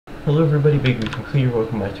Hello everybody, Big Week here.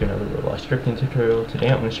 Welcome back to another ROBLOX scripting tutorial. Today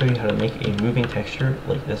I'm going to show you how to make a moving texture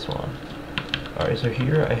like this one. Alright, so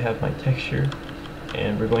here I have my texture,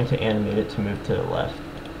 and we're going to animate it to move to the left.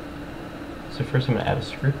 So first I'm going to add a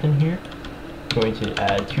script in here. I'm going to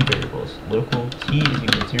add two variables. Local t is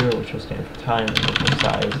equal to 0, which will stand for time, and local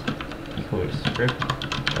size equal to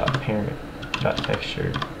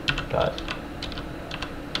script.parent.texture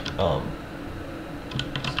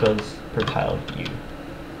studs per tile u.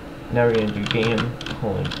 Now we're going to do game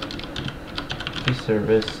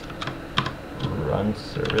service run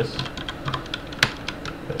service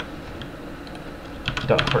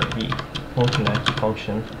dot heartbeat connect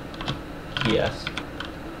function ps.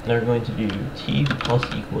 Now we're going to do t plus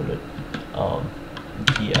equal to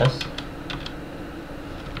ps.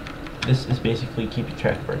 This is basically keeping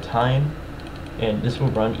track of our time, and this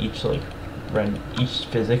will run each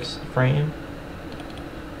physics frame,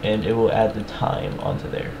 and it will add the time onto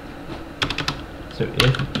there. So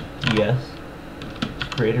if ds is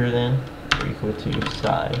greater than or equal to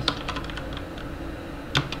size,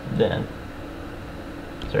 then,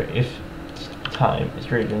 if time is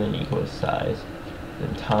greater than or equal to size,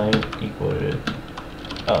 then time equal to,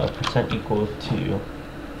 percent equal to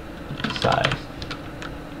size.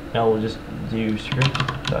 Now we'll just do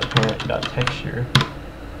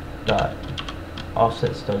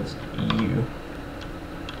script.parent.texture.offset studs u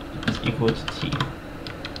is equal to t.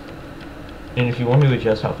 And if you want to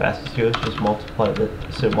adjust how fast this goes, just multiply this.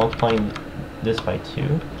 So multiplying this by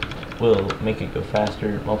 2 will make it go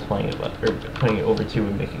faster. Multiplying it by, or putting it over 2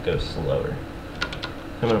 would make it go slower. So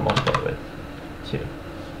I'm going to multiply it by 2.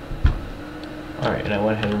 Alright, and I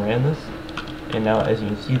went ahead and ran this. And now, as you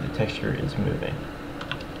can see, the texture is moving.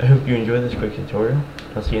 I hope you enjoyed this quick tutorial.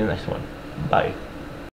 I'll see you in the next one. Bye.